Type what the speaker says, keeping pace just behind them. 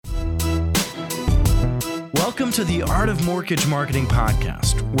Welcome to the Art of Mortgage Marketing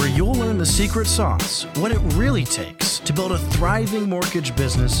podcast, where you'll learn the secret sauce, what it really takes to build a thriving mortgage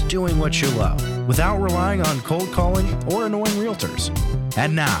business doing what you love, without relying on cold calling or annoying realtors.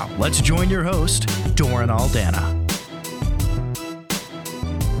 And now, let's join your host, Doran Aldana.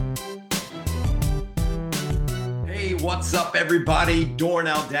 Hey, what's up, everybody? Doran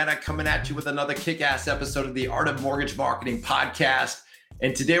Aldana coming at you with another kick-ass episode of the Art of Mortgage Marketing podcast.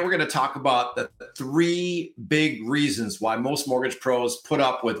 And today we're going to talk about the three big reasons why most mortgage pros put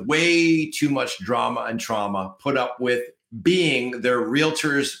up with way too much drama and trauma, put up with being their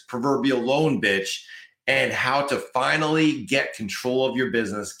realtor's proverbial loan bitch, and how to finally get control of your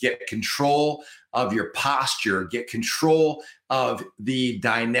business, get control of your posture, get control of the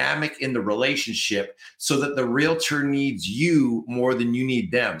dynamic in the relationship so that the realtor needs you more than you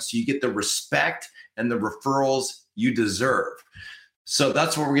need them. So you get the respect and the referrals you deserve. So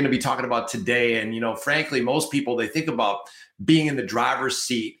that's what we're going to be talking about today. And, frankly, most people, they think about being in the driver's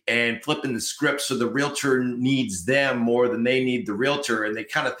seat and flipping the script so the realtor needs them more than they need the realtor. And they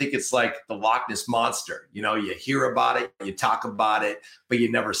kind of think it's like the Loch Ness Monster. You hear about it, you talk about it, but you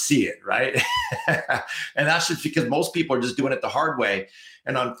never see it, right? And that's just because most people are just doing it the hard way.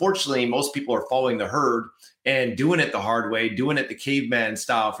 And unfortunately, most people are following the herd and doing it the hard way, doing it the caveman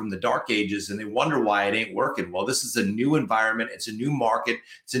style from the dark ages, and they wonder why it ain't working. Well, this is a new environment. It's a new market.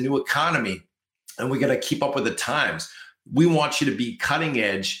 It's a new economy, and we got to keep up with the times. We want you to be cutting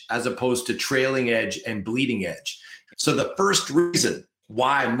edge as opposed to trailing edge and bleeding edge. So the first reason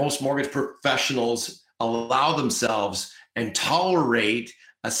why most mortgage professionals allow themselves and tolerate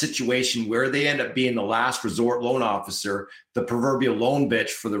a situation where they end up being the last resort loan officer, the proverbial loan bitch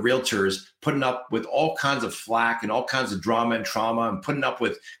for the realtors, putting up with all kinds of flack and all kinds of drama and trauma, and putting up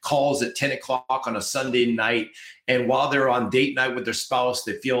with calls at 10 o'clock on a Sunday night. And while they're on date night with their spouse,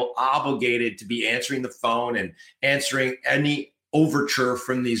 they feel obligated to be answering the phone and answering any overture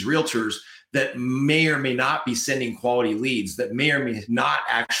from these realtors that may or may not be sending quality leads, that may or may not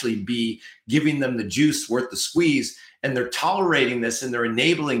actually be giving them the juice worth the squeeze. And they're tolerating this and they're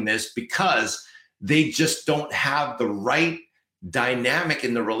enabling this because they just don't have the right dynamic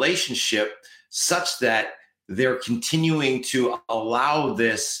in the relationship such that they're continuing to allow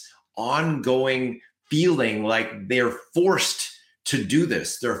this ongoing feeling like they're forced to do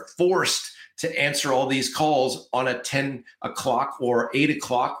this. They're forced to answer all these calls on a 10 o'clock or 8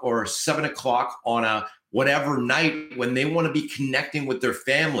 o'clock or 7 o'clock on a whatever night when they want to be connecting with their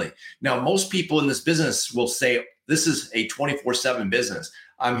family. Now, most people in this business will say, this is a 24/7 business.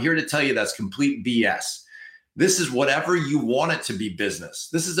 I'm here to tell you that's complete BS. This is whatever you want it to be business.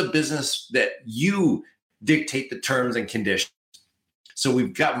 This is a business that you dictate the terms and conditions. So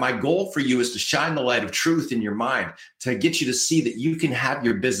my goal for you is to shine the light of truth in your mind, to get you to see that you can have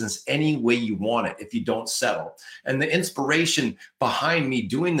your business any way you want it if you don't settle. And the inspiration behind me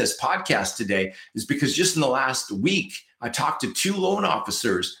doing this podcast today is because just in the last week, I talked to two loan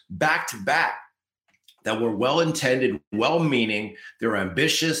officers back to back that were well-intended, well-meaning, they're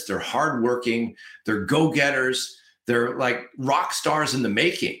ambitious, they're hardworking, they're go-getters, they're like rock stars in the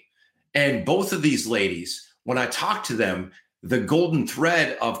making. And both of these ladies, when I talked to them, the golden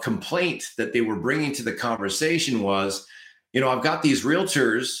thread of complaint that they were bringing to the conversation was, I've got these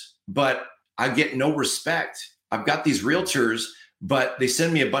realtors, but I get no respect. I've got these realtors, but they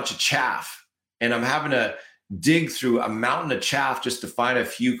send me a bunch of chaff, and I'm having to dig through a mountain of chaff just to find a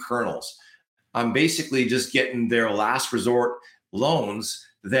few kernels. I'm basically just getting their last resort loans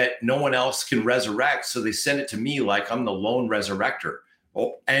that no one else can resurrect. So they send it to me like I'm the loan resurrector.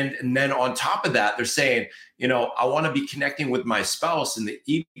 Oh, and then on top of that, they're saying, I want to be connecting with my spouse in the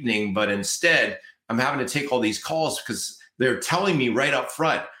evening, but instead I'm having to take all these calls because they're telling me right up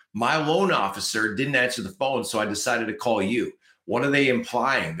front, my loan officer didn't answer the phone, so I decided to call you. What are they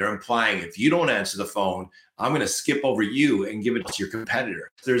implying? They're implying if you don't answer the phone, I'm going to skip over you and give it to your competitor.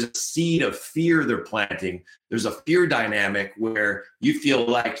 There's a seed of fear they're planting. There's a fear dynamic where you feel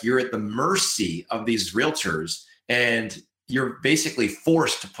like you're at the mercy of these realtors, and you're basically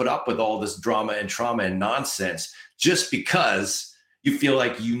forced to put up with all this drama and trauma and nonsense just because you feel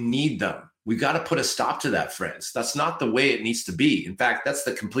like you need them. We got to put a stop to that, friends. That's not the way it needs to be. In fact, that's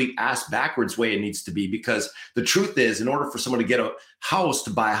the complete ass backwards way it needs to be, because the truth is, in order for someone to get a house, to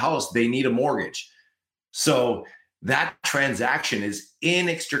buy a house, they need a mortgage. So that transaction is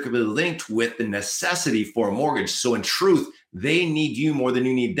inextricably linked with the necessity for a mortgage. So in truth, they need you more than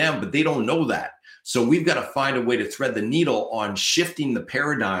you need them, but they don't know that. So we've got to find a way to thread the needle on shifting the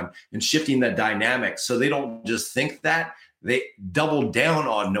paradigm and shifting that dynamic so they don't just think that, they double down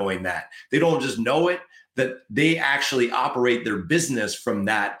on knowing that. They don't just know it, that they actually operate their business from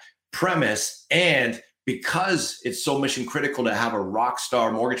that premise and because it's so mission critical to have a rock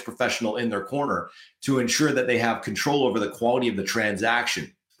star mortgage professional in their corner to ensure that they have control over the quality of the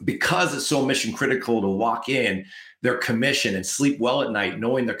transaction. Because it's so mission critical to lock in their commission and sleep well at night,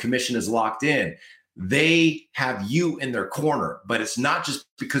 knowing their commission is locked in, they have you in their corner. But it's not just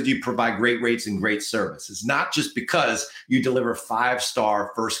because you provide great rates and great service. It's not just because you deliver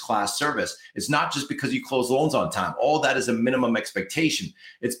 5-star first-class service. It's not just because you close loans on time. All that is a minimum expectation.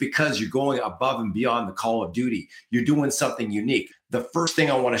 It's because you're going above and beyond the call of duty. You're doing something unique. The first thing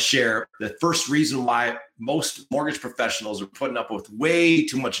I want to share, the first reason why most mortgage professionals are putting up with way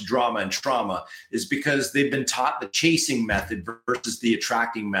too much drama and trauma is because they've been taught the chasing method versus the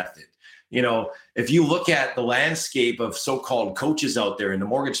attracting method. You know, if you look at the landscape of so-called coaches out there in the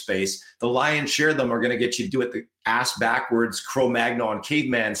mortgage space, the lion's share of them are going to get you to do it the ass backwards, Cro-Magnon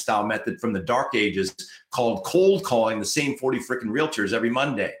caveman style method from the dark ages called cold calling the same 40 freaking realtors every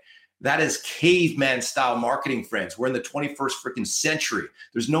Monday. That is caveman style marketing, friends. We're in the 21st freaking century.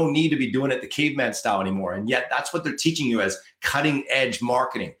 There's no need to be doing it the caveman style anymore. And yet that's what they're teaching you as cutting edge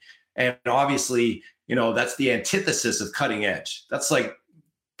marketing. And obviously, you know, that's the antithesis of cutting edge. That's like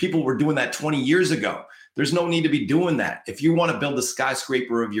people were doing that 20 years ago. There's no need to be doing that. If you want to build the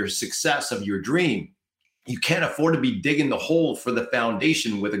skyscraper of your success, of your dream, you can't afford to be digging the hole for the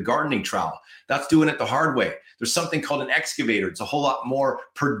foundation with a gardening trowel. That's doing it the hard way. There's something called an excavator. It's a whole lot more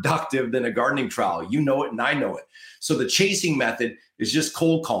productive than a gardening trowel. You know it and I know it. So the chasing method is just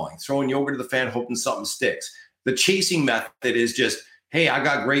cold calling, throwing yogurt to the fan, hoping something sticks. The chasing method is just, hey, I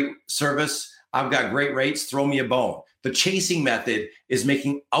got great service. I've got great rates. Throw me a bone. The chasing method is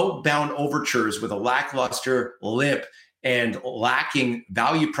making outbound overtures with a lackluster, limp, and lacking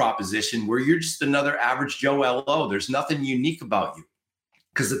value proposition where you're just another average Joe LO. There's nothing unique about you.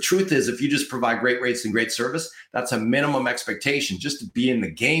 Because the truth is, if you just provide great rates and great service, that's a minimum expectation just to be in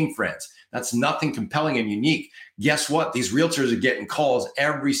the game, friends. That's nothing compelling and unique. Guess what? These realtors are getting calls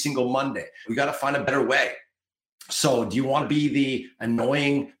every single Monday. We got to find a better way. So do you want to be the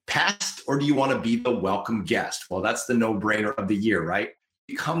annoying pest or do you want to be the welcome guest? Well, that's the no-brainer of the year, right?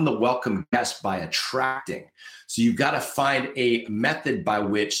 Become the welcome guest by attracting. So you've got to find a method by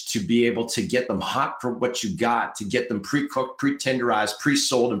which to be able to get them hot for what you got, to get them pre-cooked, pre-tenderized,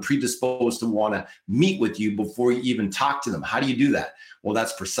 pre-sold, and predisposed to want to meet with you before you even talk to them. How do you do that? Well,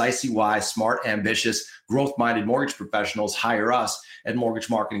 that's precisely why smart, ambitious, growth-minded mortgage professionals hire us at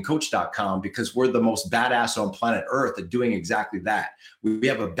mortgagemarketingcoach.com, because we're the most badass on planet Earth at doing exactly that. We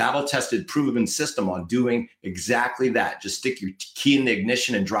have a battle-tested, proven system on doing exactly that. Just stick your key in the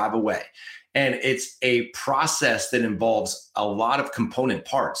ignition and drive away. And it's a process that involves a lot of component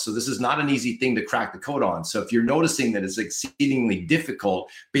parts. So this is not an easy thing to crack the code on. So if you're noticing that it's exceedingly difficult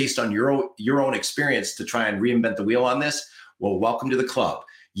based on your own experience to try and reinvent the wheel on this, well, welcome to the club.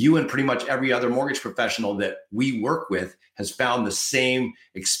 You and pretty much every other mortgage professional that we work with has found the same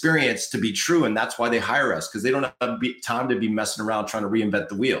experience to be true. And that's why they hire us, because they don't have time to be messing around trying to reinvent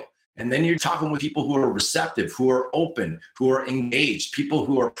the wheel. And then you're talking with people who are receptive, who are open, who are engaged, people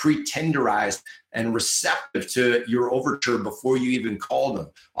who are pre-tenderized and receptive to your overture before you even call them.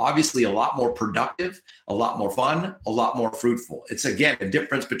 Obviously, a lot more productive, a lot more fun, a lot more fruitful. It's, again, a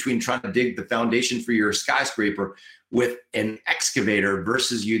difference between trying to dig the foundation for your skyscraper with an excavator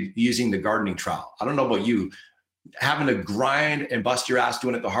versus you using the gardening trowel. I don't know about you, having to grind and bust your ass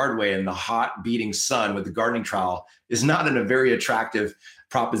doing it the hard way in the hot beating sun with the gardening trowel is not a very attractive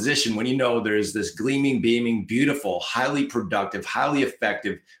proposition when you know there's this gleaming, beaming, beautiful, highly productive, highly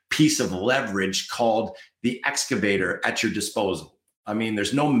effective piece of leverage called the excavator at your disposal. I mean,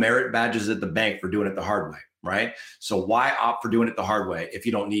 there's no merit badges at the bank for doing it the hard way, right? So why opt for doing it the hard way if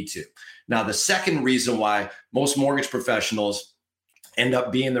you don't need to? Now, the second reason why most mortgage professionals end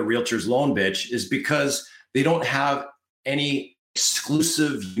up being the realtor's loan bitch is because they don't have any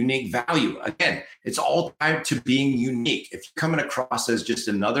exclusive, unique value. Again, it's all tied to being unique. If you're coming across as just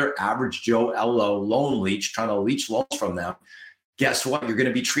another average Joe LO loan leech trying to leech loans from them, guess what? You're going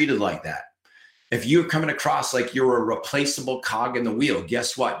to be treated like that. If you're coming across like you're a replaceable cog in the wheel,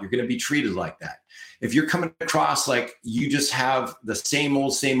 guess what? You're going to be treated like that. If you're coming across like you just have the same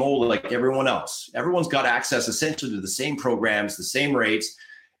old like everyone else, everyone's got access essentially to the same programs, the same rates.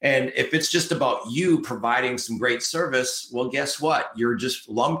 And if it's just about you providing some great service, well, guess what? You're just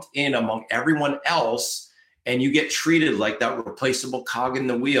lumped in among everyone else and you get treated like that replaceable cog in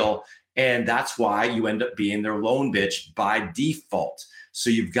the wheel. And that's why you end up being their loan bitch by default.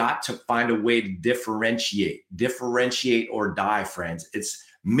 So you've got to find a way to differentiate or die, friends. It's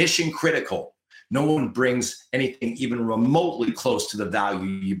mission critical. No one brings anything even remotely close to the value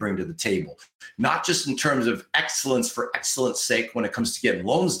you bring to the table, not just in terms of excellence for excellence sake when it comes to getting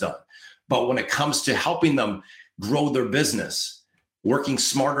loans done, But when it comes to helping them grow their business, working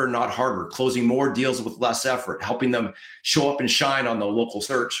smarter, not harder, closing more deals with less effort, helping them show up and shine on the local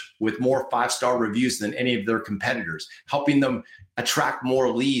search with more 5-star reviews than any of their competitors, helping them attract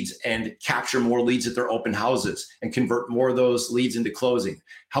more leads and capture more leads at their open houses and convert more of those leads into closing,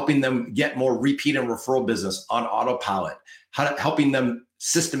 helping them get more repeat and referral business on autopilot, helping them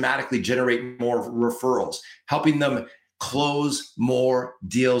systematically generate more referrals, helping them close more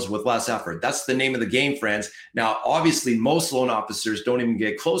deals with less effort. That's the name of the game, friends. Now, obviously, most loan officers don't even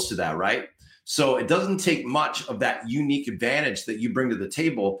get close to that, right? So it doesn't take much of that unique advantage that you bring to the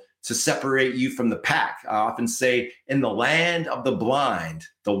table to separate you from the pack. I often say, in the land of the blind,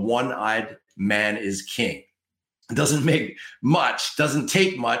 the one-eyed man is king. It doesn't take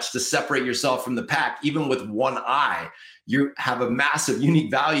much to separate yourself from the pack. Even with one eye, you have a massive unique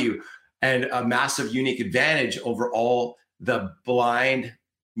value and a massive unique advantage over all the blind,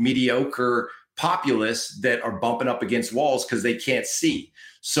 mediocre populace that are bumping up against walls because they can't see.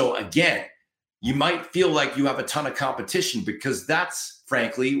 So again, you might feel like you have a ton of competition because that's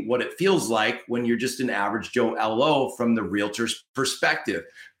frankly what it feels like when you're just an average Joe LO from the realtor's perspective.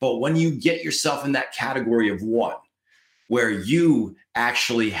 But when you get yourself in that category of one, where you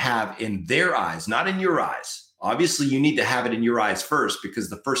actually have in their eyes, not in your eyes, obviously, you need to have it in your eyes first, because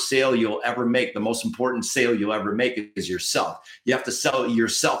the first sale you'll ever make, the most important sale you'll ever make, is yourself. You have to sell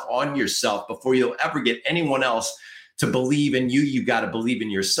yourself on yourself before you'll ever get anyone else to believe in you. You got to believe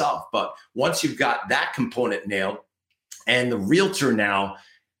in yourself. But once you've got that component nailed, and the realtor now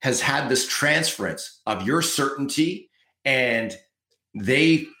has had this transference of your certainty, and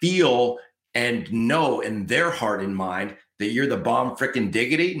they feel and know in their heart and mind that you're the bomb frickin'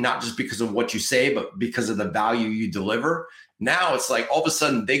 diggity, not just because of what you say, but because of the value you deliver. Now it's like all of a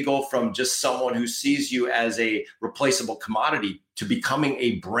sudden they go from just someone who sees you as a replaceable commodity to becoming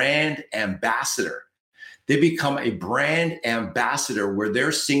a brand ambassador. They become a brand ambassador where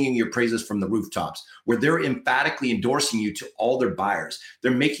they're singing your praises from the rooftops, where they're emphatically endorsing you to all their buyers.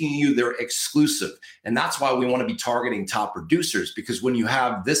 They're making you their exclusive. And that's why we want to be targeting top producers, because when you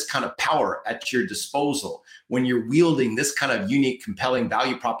have this kind of power at your disposal, when you're wielding this kind of unique, compelling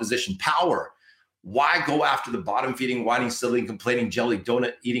value proposition power, why go after the bottom feeding, whining, stealing, complaining, jelly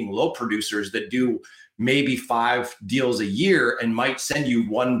donut eating low producers that do maybe 5 deals a year and might send you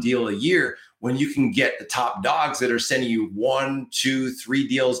 1 deal a year, when you can get the top dogs that are sending you 1, 2, 3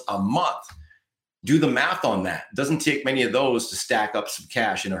 deals a month? Do the math on that. It doesn't take many of those to stack up some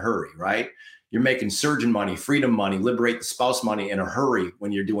cash in a hurry, right? You're making surgeon money, freedom money, liberate the spouse money in a hurry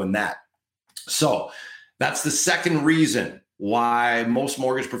when you're doing that. So that's the second reason why most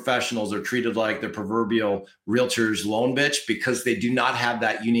mortgage professionals are treated like the proverbial realtor's loan bitch, because they do not have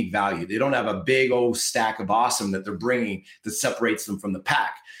that unique value. They don't have a big old stack of awesome that they're bringing that separates them from the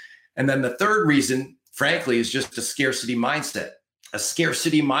pack. And then the third reason, frankly, is just a scarcity mindset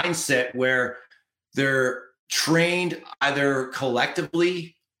where they're trained either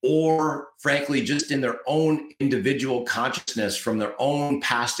collectively or frankly, just in their own individual consciousness from their own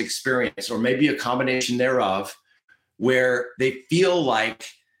past experience, or maybe a combination thereof, where they feel like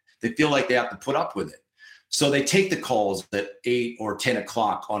they have to put up with it. So they take the calls at 8 or 10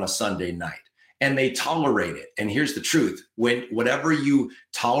 o'clock on a Sunday night, and they tolerate it. And here's the truth: whatever you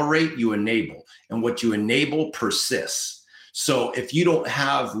tolerate, you enable, and what you enable persists. So if you don't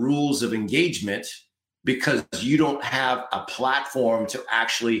have rules of engagement, because you don't have a platform to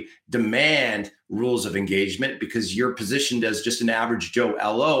actually demand rules of engagement, because you're positioned as just an average Joe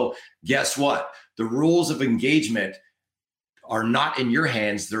LO, guess what? The rules of engagement are not in your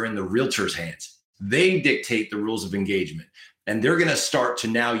hands. They're in the realtor's hands. They dictate the rules of engagement. And they're going to start to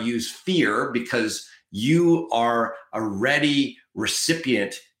now use fear, because you are a ready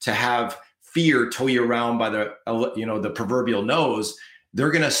recipient to have fear tow you around by the proverbial nose.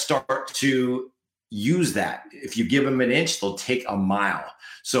 They're going to start to use that. If you give them an inch, they'll take a mile.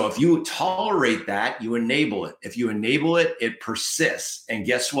 So if you tolerate that, you enable it. If you enable it, it persists. And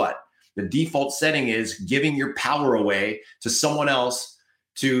guess what? The default setting is giving your power away to someone else,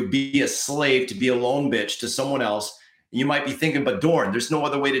 to be a slave, to be a loan bitch to someone else. You might be thinking, but Dorn, there's no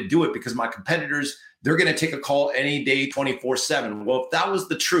other way to do it, because my competitors, they're going to take a call any day, 24/7. Well, if that was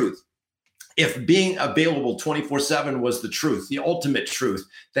the truth, if being available 24/7 was the truth, the ultimate truth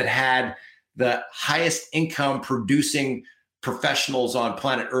that had the highest income producing professionals on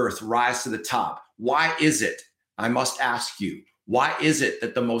planet Earth rise to the top, why is it, I must ask you, why is it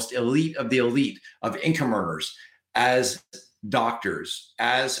that the most elite of the elite of income earners, as doctors,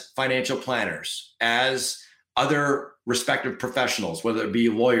 as financial planners, as other respective professionals, whether it be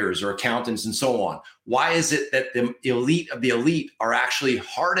lawyers or accountants and so on? Why is it that the elite of the elite are actually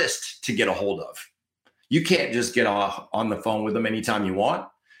hardest to get a hold of? You can't just get on the phone with them anytime you want.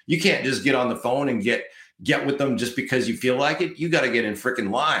 You can't just get on the phone and get with them just because you feel like it. You got to get in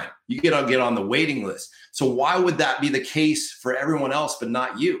freaking line. You got to get on the waiting list. So why would that be the case for everyone else, but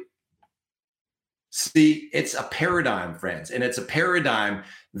not you? See, it's a paradigm, friends, and it's a paradigm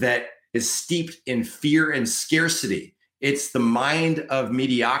that is steeped in fear and scarcity. It's the mind of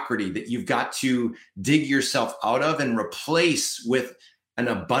mediocrity that you've got to dig yourself out of and replace with an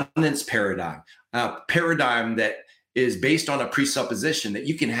abundance paradigm, a paradigm that is based on a presupposition that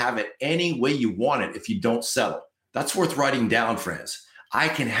you can have it any way you want it if you don't settle. That's worth writing down, friends. I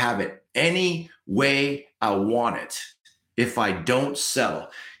can have it any way I want it if I don't settle.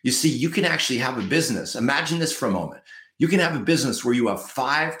 You see, you can actually have a business. Imagine this for a moment. You can have a business where you have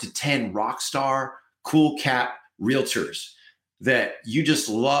 5 to 10 rock star, cool cat realtors that you just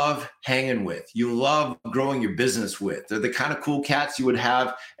love hanging with. You love growing your business with. They're the kind of cool cats you would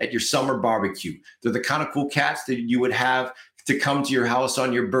have at your summer barbecue. They're the kind of cool cats that you would have to come to your house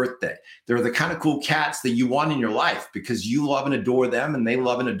on your birthday. They're the kind of cool cats that you want in your life because you love and adore them and they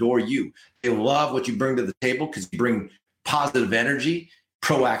love and adore you. They love what you bring to the table because you bring positive energy,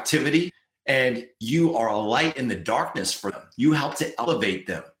 proactivity, and you are a light in the darkness for them. You help to elevate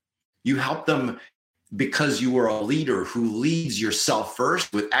them. You help them because you are a leader who leads yourself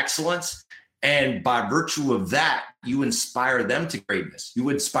first with excellence. And by virtue of that, you inspire them to greatness. You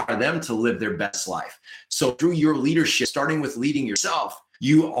inspire them to live their best life. So through your leadership, starting with leading yourself,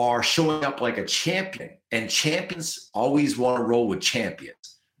 you are showing up like a champion. And champions always want to roll with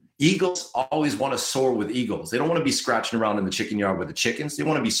champions. Eagles always want to soar with eagles. They don't want to be scratching around in the chicken yard with the chickens. They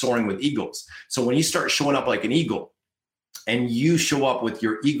want to be soaring with eagles. So when you start showing up like an eagle and you show up with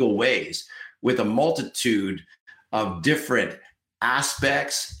your eagle ways, with a multitude of different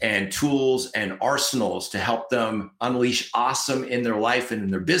aspects and tools and arsenals to help them unleash awesome in their life and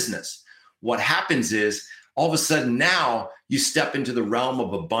in their business, what happens is all of a sudden now you step into the realm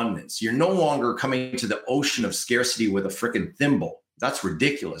of abundance. You're no longer coming to the ocean of scarcity with a freaking thimble. That's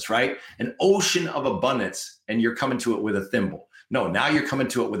ridiculous, right? An ocean of abundance, and you're coming to it with a thimble. No, now you're coming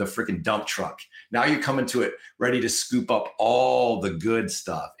to it with a freaking dump truck. Now you're coming to it ready to scoop up all the good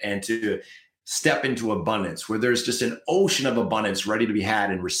stuff and to step into abundance where there's just an ocean of abundance ready to be had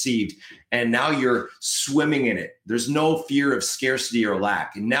and received. And now you're swimming in it. There's no fear of scarcity or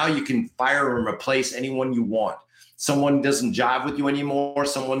lack. And now you can fire and replace anyone you want. Someone doesn't jive with you anymore.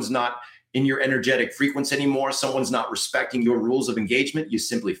 Someone's not in your energetic frequency anymore. Someone's not respecting your rules of engagement. You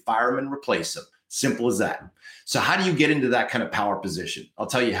simply fire them and replace them. Simple as that. So how do you get into that kind of power position? I'll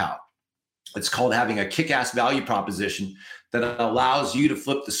tell you how. It's called having a kick-ass value proposition that allows you to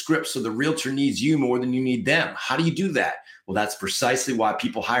flip the script so the realtor needs you more than you need them. How do you do that? Well, that's precisely why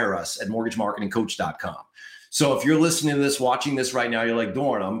people hire us at mortgagemarketingcoach.com. So if you're listening to this, watching this right now, you're like,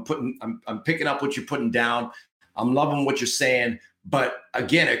 Dorn, I'm picking up what you're putting down. I'm loving what you're saying. But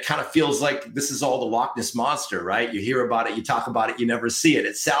again, it kind of feels like this is all the Loch Ness Monster, right? You hear about it, you talk about it, you never see it.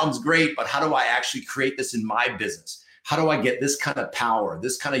 It sounds great, but how do I actually create this in my business? How do I get this kind of power,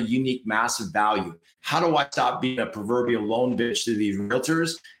 this kind of unique, massive value? How do I stop being a proverbial lone bitch to these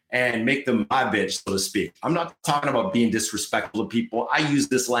realtors and make them my bitch, so to speak? I'm not talking about being disrespectful to people. I use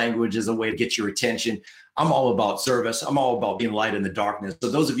this language as a way to get your attention. I'm all about service. I'm all about being light in the darkness.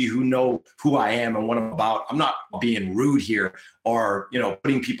 So those of you who know who I am and what I'm about, I'm not being rude here or,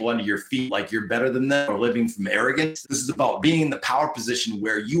 putting people under your feet like you're better than them or living from arrogance. This is about being in the power position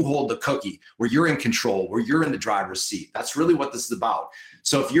where you hold the cookie, where you're in control, where you're in the driver's seat. That's really what this is about.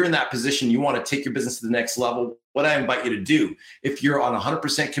 So if you're in that position, you want to take your business to the next level, what I invite you to do, if you're on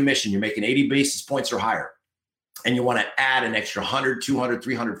 100% commission, you're making 80 basis points or higher, and you want to add an extra $100, $200,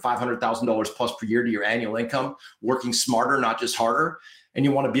 $300, $500,000 plus per year to your annual income, working smarter, not just harder. And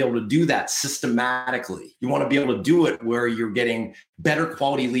you want to be able to do that systematically. You want to be able to do it where you're getting better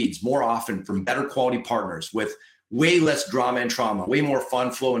quality leads more often from better quality partners with way less drama and trauma, way more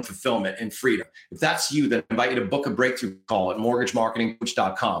fun, flow, and fulfillment and freedom. If that's you, then I invite you to book a breakthrough call at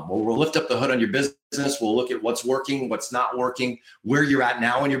mortgagemarketingcoach.com, where we'll lift up the hood on your business. We'll look at what's working, what's not working, where you're at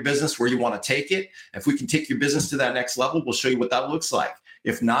now in your business, where you want to take it. If we can take your business to that next level, we'll show you what that looks like.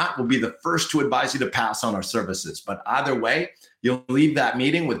 If not, we'll be the first to advise you to pass on our services. But either way, you'll leave that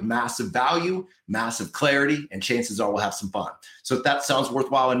meeting with massive value, massive clarity, and chances are we'll have some fun. So if that sounds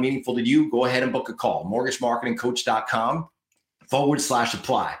worthwhile and meaningful to you, go ahead and book a call,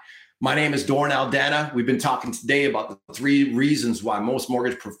 mortgagemarketingcoach.com/apply. My name is Doran Aldana. We've been talking today about the 3 reasons why most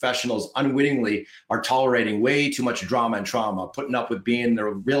mortgage professionals unwittingly are tolerating way too much drama and trauma, putting up with being their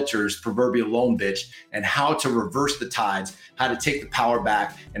realtor's proverbial loan bitch, and how to reverse the tides, how to take the power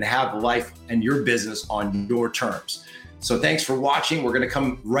back and have life and your business on your terms. So thanks for watching. We're going to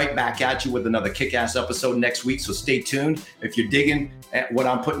come right back at you with another kick-ass episode next week. So stay tuned. If you're digging at what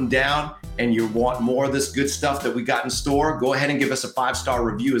I'm putting down and you want more of this good stuff that we got in store, go ahead and give us a 5-star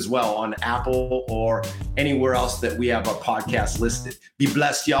review as well on Apple or anywhere else that we have our podcast listed. Be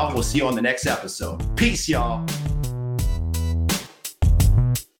blessed, y'all. We'll see you on the next episode. Peace, y'all.